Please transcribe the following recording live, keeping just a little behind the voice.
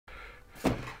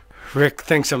Rick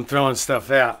thinks I'm throwing stuff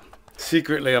out.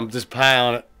 Secretly, I'm just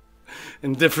piling it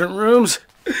in different rooms.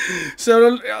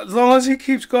 So as long as he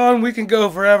keeps going, we can go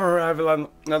forever. I have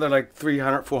another like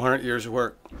 300, 400 years of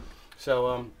work.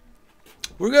 So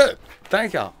we're good.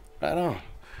 Thank y'all. Right on.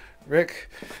 Rick,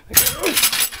 put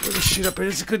the shit up here.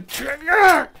 It's a good trick.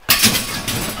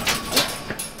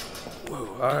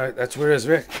 Whoa, all right, that's where it is,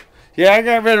 Rick. Yeah, I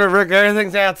got rid of it, Rick.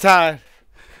 Everything's outside.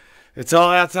 It's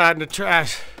all outside in the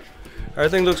trash.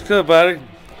 Everything looks good, buddy.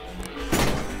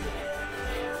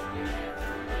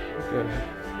 Okay.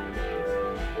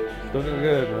 It's looking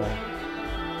good, man.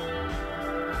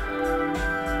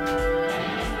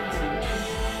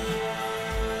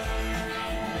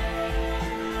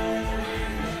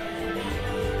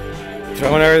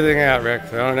 Throwing everything out, Rick.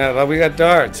 Throwing it out. We got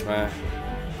darts, man.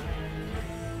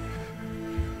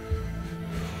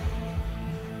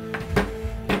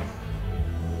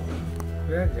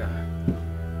 That guy.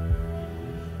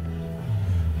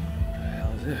 What the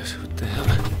hell is this? What the hell?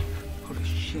 Holy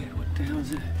shit, what the hell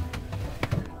is it?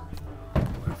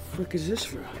 What the frick is this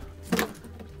from?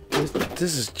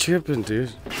 This is chipping,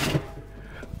 dude.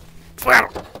 Well,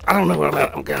 I don't know what I'm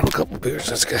at. I'm getting a couple beers.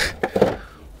 Let's go.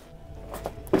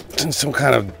 It's in some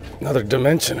kind of another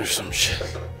dimension or some shit.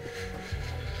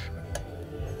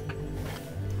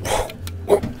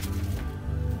 Whoa.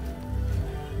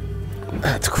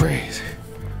 That's crazy.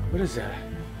 What is that?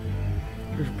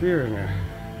 There's beer in there.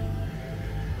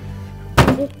 I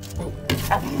don't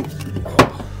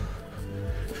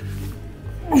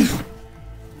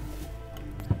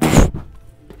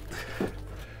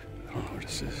know what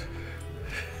this is.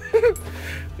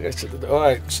 All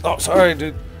right. Oh, sorry,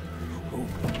 dude. Whoa.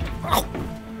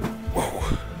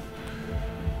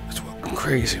 That's fucking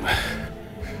crazy, man.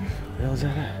 What the hell is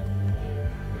that at?